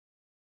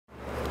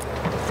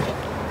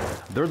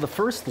They're the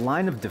first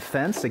line of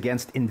defense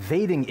against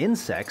invading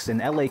insects in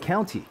LA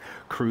County.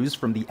 Crews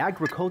from the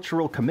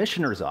Agricultural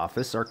Commissioner's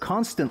Office are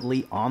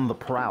constantly on the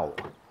prowl.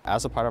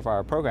 As a part of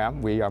our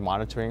program, we are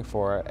monitoring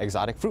for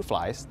exotic fruit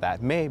flies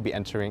that may be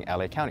entering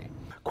LA County.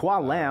 Kwa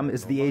Lam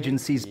is the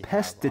agency's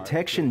pest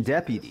detection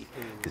deputy.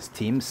 His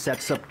team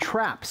sets up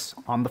traps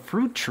on the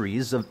fruit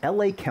trees of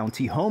LA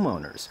County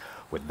homeowners,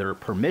 with their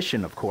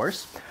permission, of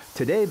course.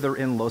 Today, they're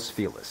in Los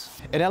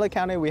Feliz. In LA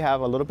County, we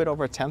have a little bit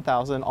over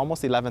 10,000,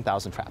 almost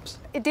 11,000 traps.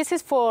 This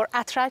is for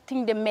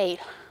attracting the male.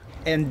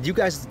 And you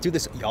guys do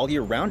this all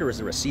year round, or is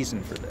there a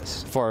season for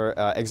this? For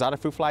exotic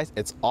fruit flies,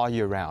 it's all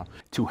year round.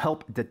 To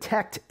help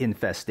detect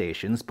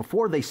infestations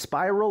before they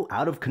spiral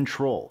out of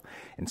control,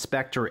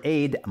 Inspector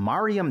Aide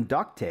Mariam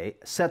Dokte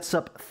sets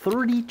up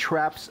 30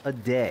 traps a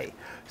day,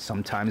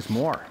 sometimes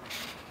more.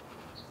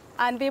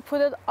 And we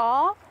put it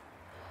all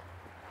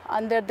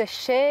under the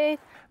shade.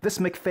 This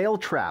McPhail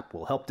trap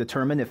will help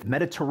determine if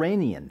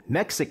Mediterranean,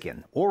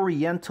 Mexican,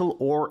 Oriental,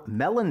 or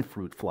melon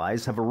fruit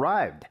flies have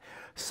arrived.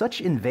 Such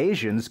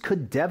invasions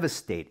could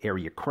devastate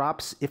area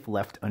crops if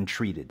left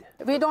untreated.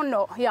 We don't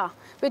know, yeah.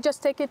 We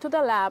just take it to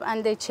the lab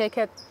and they check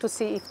it to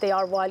see if they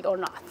are wild or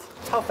not.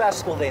 How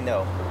fast will they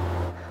know?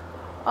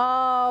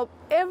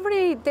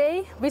 Every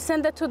day we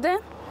send it to them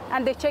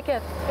and they check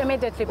it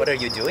immediately. What are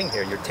you doing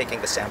here? You're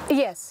taking the sample?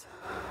 Yes.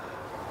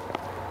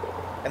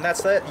 And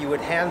that's it? You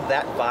would hand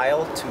that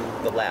vial to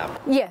the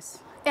lab? Yes,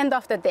 end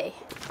of the day.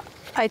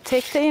 I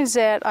take the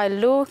insert, I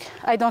look,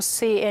 I don't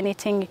see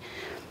anything.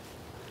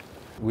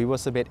 We will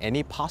submit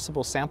any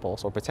possible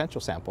samples or potential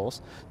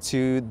samples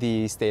to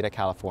the state of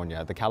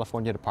California, the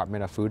California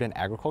Department of Food and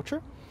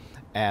Agriculture,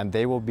 and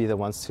they will be the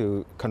ones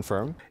to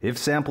confirm. If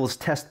samples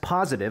test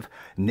positive,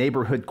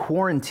 neighborhood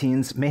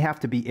quarantines may have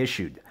to be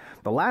issued.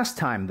 The last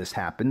time this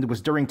happened was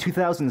during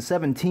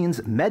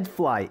 2017's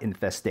medfly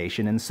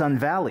infestation in Sun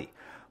Valley.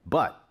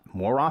 But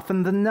more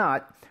often than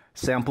not,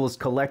 samples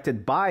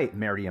collected by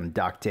Mariam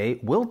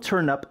Dokte will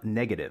turn up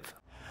negative.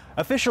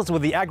 Officials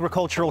with the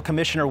Agricultural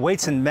Commissioner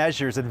Weights and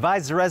Measures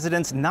advise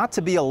residents not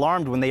to be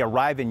alarmed when they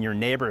arrive in your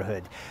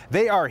neighborhood.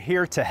 They are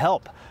here to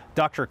help.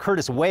 Dr.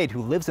 Curtis Wade,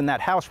 who lives in that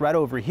house right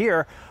over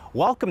here,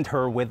 welcomed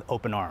her with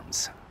open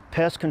arms.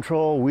 Pest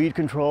control, weed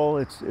control,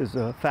 is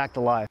a fact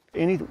of life.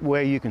 Any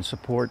way you can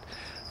support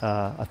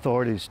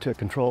authorities to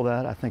control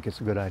that, I think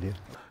it's a good idea.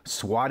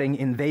 Swatting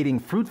invading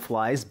fruit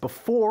flies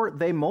before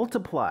they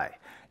multiply.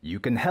 You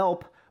can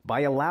help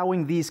by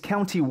allowing these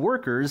county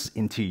workers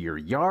into your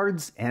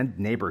yards and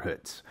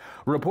neighborhoods.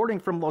 Reporting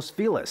from Los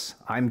Feliz,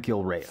 I'm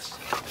Gil Reyes.